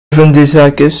This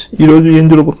rakesh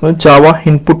Java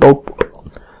input output.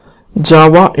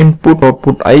 Java input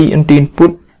output. I into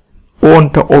input, O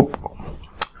into output.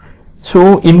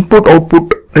 So input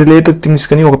output related things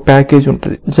can you package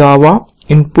unto Java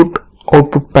input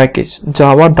output package.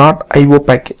 Java.io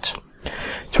package.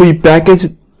 So this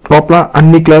package proper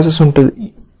any classes unto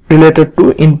related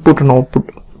to input and output.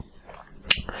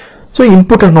 So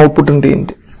input and output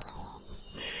and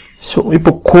so if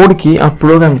code key and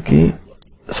program key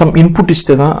some input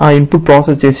isteda aa input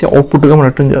process chesi output ga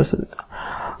return chestadi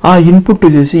aa input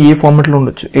chesi A format లో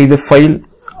ఉండొచ్చు either file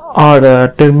or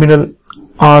terminal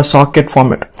or socket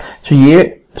format so A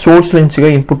source నుంచి గా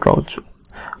input రావచ్చు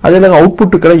అదేలాగా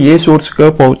output ఇక్కడ ఏ source గా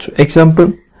పోవచ్చు example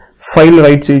file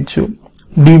right చేయొచ్చు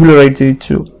db లో రైట్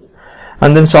చేయొచ్చు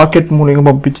and then socket మూలంగా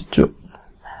పంపించొచ్చు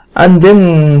and then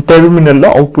terminal లో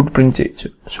అవుట్పుట్ ప్రింట్ చేయొచ్చు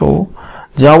so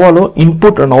జావాలో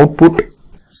input and output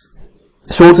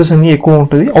sources అన్ని ఎక్కువ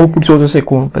ఉంటది అవుట్పుట్ సోర్సెస్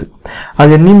ఎక్కువ ఉంటది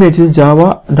అదన్నీ మేజర్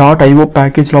java.io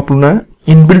ప్యాకేజ్ లోపల ఉన్న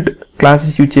ఇన్బిల్ట్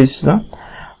క్లాసెస్ యూజ్ చేస్తా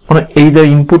మనం either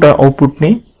ఇన్పుట్ ఆర్ అవుట్పుట్ ని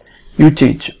యూజ్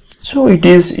చేయొచ్చు so it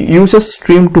is uses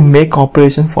stream to make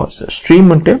operation faster stream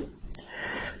అంటే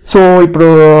సో ఇప్పుడు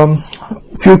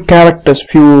few characters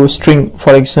few string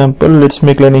for example let's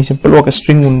make an example ఒక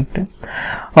string ఉంటే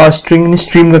ఆ string ని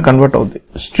stream గా కన్వర్ట్ అవుతుంది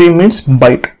stream means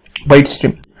byte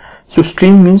stream so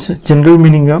stream means general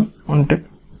meaning గా అంటే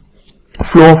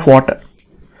flow of water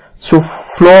so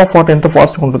flow of water ఎంత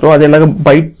ఫాస్ట్ గా ఉంటుందో అదేలాగా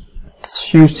bytes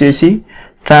యూజ్ చేసి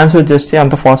ట్రాన్స్ఫర్ చేస్తే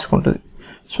అంత ఫాస్ట్ గా ఉంటుంది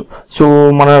సో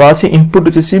మనం రాసే ఇన్పుట్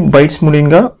వచ్చేసి bytes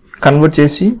మూలంగా కన్వర్ట్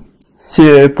చేసి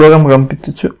ప్రోగ్రామ్ కి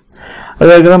పంపించొచ్చు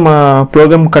అదేలాగా మా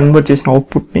ప్రోగ్రామ్ కన్వర్ట్ చేసిన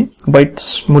అవుట్పుట్ ని bytes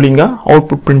మూలంగా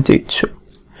అవుట్పుట్ ప్రింట్ చేయొచ్చు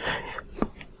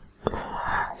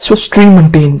సో స్ట్రీమ్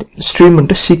అంటే ఏంటి స్ట్రీమ్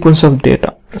అంటే సీక్వెన్స్ ఆఫ్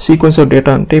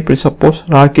డేటా అంటే ఇప్పుడు సపోజ్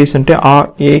రాకేష్ అంటే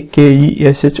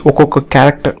RAKESH ఒక్కొక్క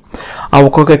క్యారెక్టర్ ఆ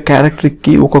ఒక్కొక్క క్యారెక్టర్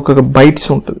కి ఒక్కొక్క బైట్స్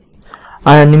ఉంటుంది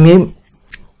అన్ని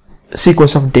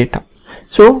sequence of data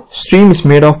so stream is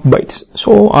made of bytes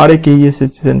so RAKESH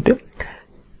అంటే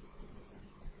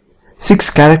 6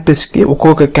 క్యారెక్టర్స్ కి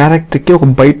ఒక్కొక్క క్యారెక్టర్ కి ఒక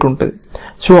బైట్ ఉంటుంది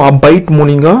సో ఆ బైట్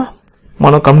మూలంగా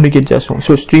మనం కమ్యూనికేట్ చేస్తాం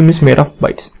so stream is made of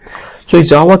bytes so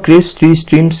Java creates 3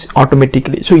 streams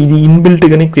automatically so ఇది ఇన్బిల్ట్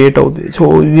గానే క్రియేట్ అవుతుంది సో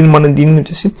ఇది మనం దీన్ని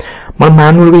వచ్చేసి మనం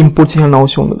మాన్యువల్ గా ఇంపోర్ట్ చేయాల్సిన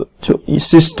అవసరం ఉండదు సో ఈ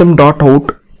System.out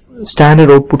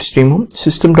standard output stream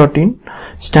System.in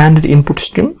standard input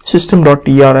stream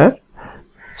System.err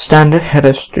standard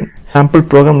header stream sample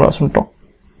programme రాసుంటాం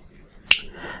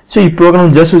so ఈ ప్రోగ్రామ్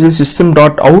జస్ట్ వచ్చేసి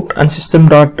System.out అండ్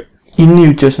System.in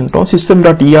యూజ్ చేస్తుంటాం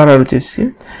System.err వచ్చేసి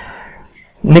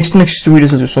నెక్స్ట్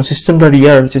వీడియోస్ చూస్తాం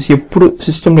System.err వచ్చేసి ఎప్పుడు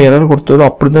సిస్టమ్ లో ఎర్రర్ కొడుతుందో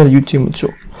అప్పుడు దాన్ని యూజ్ చేయవచ్చు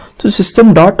సో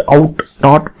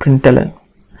System.out.println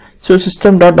సో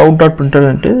System.out.println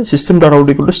అంటే System.out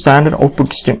equal to standard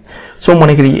output stream so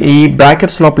మనకి ఈ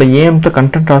బ్రాకెట్స్ లోపల ఎంత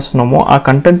కంటెంట్ రాస్తున్నామో ఆ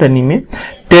కంటెంట్ అన్ని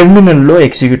టెర్మినల్ లో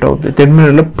ఎగ్జిక్యూట్ అవుతుంది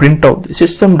టెర్మినల్ లో ప్రింట్ అవుతుంది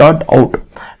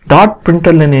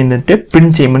System.out.println ఏంటంటే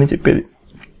ప్రింట్ చేయమని చెప్పేది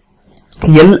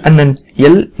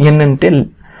LN అంటే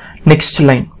నెక్స్ట్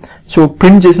లైన్ సో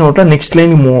ప్రింట్ చేసిన తర్వాత నెక్స్ట్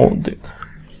లైన్ మూవ్ అవుతుంది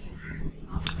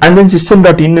అండ్ దెన్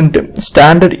System.in అంటే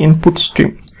స్టాండర్డ్ ఇన్పుట్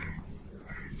స్ట్రీమ్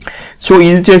సో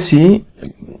ఇది చేసి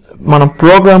మన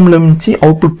ప్రోగ్రామ్ లో నుంచి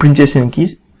అవుట్పుట్ ప్రింట్ చేసేదానికి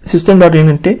System.in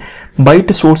అంటే బయట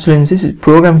సోర్స్ నుంచి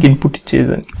ప్రోగ్రామ్ కి ఇన్పుట్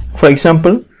ఇచ్చేదానికి ఫర్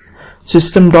ఎగ్జాంపుల్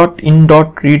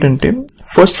System.in.read అంటే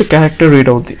ఫస్ట్ క్యారెక్టర్ రీడ్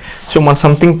అవుతుంది సో మనం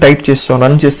సంథింగ్ టైప్ చేస్తాం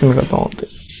రన్ చేస్తే మీకు అర్థం అవుతుంది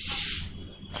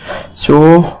సో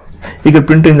ఇక్కడ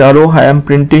print in hello I am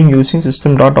printing using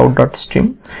System.out.stream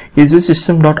ఇది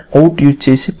System.out యూజ్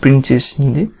చేసి ప్రింట్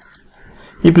చేసింది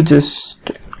ఇప్పుడు just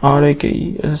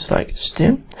rakesh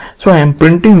so I am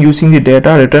printing using the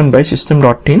data written by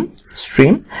System.in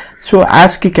stream so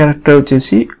ASCII character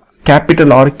వచ్చేసి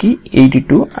క్యాపిటల్ R కి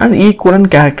 82 and equivalent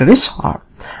character is R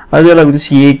అదేలాగా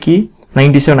వచ్చేసి A కి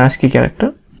 97 ASCII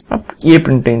character A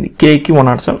print అయింది K కి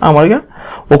 107 అలాగా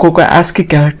ఒక్కొక్క ASCII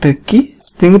క్యారెక్టర్ కి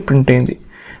thing print అయింది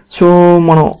సో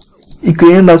మనం ఇక్కడ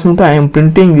ఏం రాసుకుంటే I'm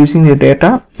printing using the data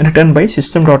written by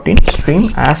System.in stream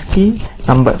ASCII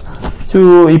number so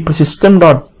ఇప్పుడు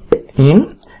System.in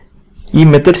ఈ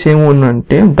మెథడ్స్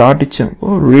ఏముందంటే డాట్ ఇచ్చాం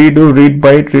రీడ్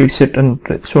బైట్ రీడ్ సెట్ అని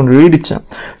సో రీడ్ ఇచ్చాం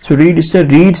సో రీడ్ ఇస్తే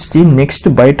reads the next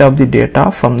byte of the data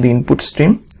from the input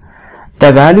stream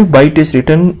the value byte is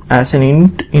written as an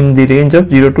int in the range of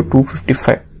 0 to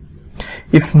 255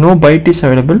 if no byte is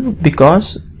available because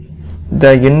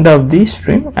the end of the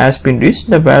stream has been reached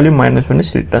the value -1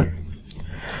 is returned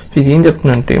so ఇది ఏం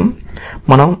చెప్తుందంటే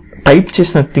మనం type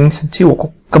చేసిన things వచ్చి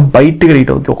ఒక్కొక్క byte గా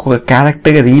read అవుతుంది ఒక్కొక్క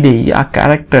క్యారెక్టర్ గా రీడ్ అయ్యి ఆ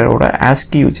క్యారెక్టర్ కూడా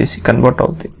ASCII యూజ్ చేసి కన్వర్ట్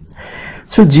అవుతుంది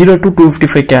సో 0 to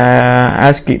 255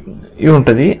 ASCII ఇవి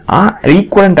ఉంటుంది. ఆ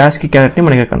ఈక్వలెంట్ ASCII క్యారెక్టర్ని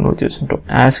మనకి కన్వర్ట్ చేస్తుంటాం.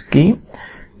 ASCII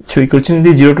సో ఇక్కడ వచ్చింది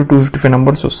 0 to 255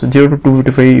 నెంబర్స్ వస్తుంది, 0 to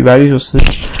 255 వాల్యూస్ వస్తుంది.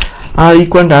 ఆ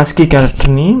ఈక్వలెంట్ ASCII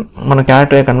క్యారెక్టర్ని మన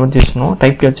క్యారెక్టర్గా కన్వర్ట్ చేస్తున్నాం,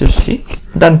 టైప్ చేసి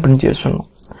దాన్ని ప్రింట్ చేస్తున్నాం.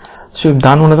 సో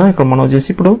దానివల్ల ఇక్కడ మనం వచ్చేసి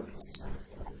ఇప్పుడు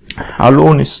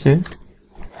అలోన్ ఇస్తే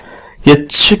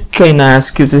హెచ్కి అయిన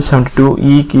ASCII వచ్చేసి 72,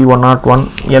 ఈకి 101,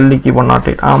 ఎల్కి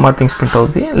 108 ఆ మాత్రం థింగ్స్ ప్రింట్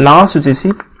అవుతుంది. లాస్ట్ వచ్చేసి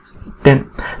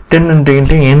 10 అంటే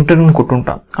ఏంటి ఎంటర్ని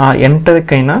కొట్టుంటాం, ఆ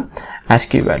ఎంటర్కి అయినా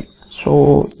ASCII వాల్యూ. సో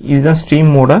ఇది stream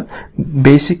mode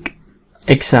basic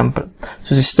example. So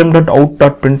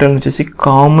System.out.println వచ్చేసి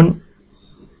కామన్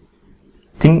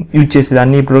థింగ్ యూజ్ చేసేది,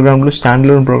 అన్ని ప్రోగ్రామ్లు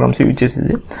స్టాండర్డ్ ప్రోగ్రామ్స్ యూజ్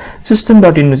చేసేది.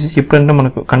 System.in వచ్చేసి ఎప్పుడైనా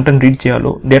మనకు కంటెంట్ రీడ్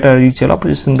చేయాలో డేటా రీడ్ చేయాలో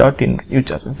అప్పుడు System.in యూజ్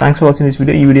చేస్తాం. Thanks for watching this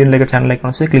video. ఈ వీడియోని ఛానల్ లైక్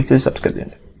వస్తే క్లిక్ చేసి సబ్స్క్రైబ్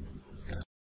చేయండి.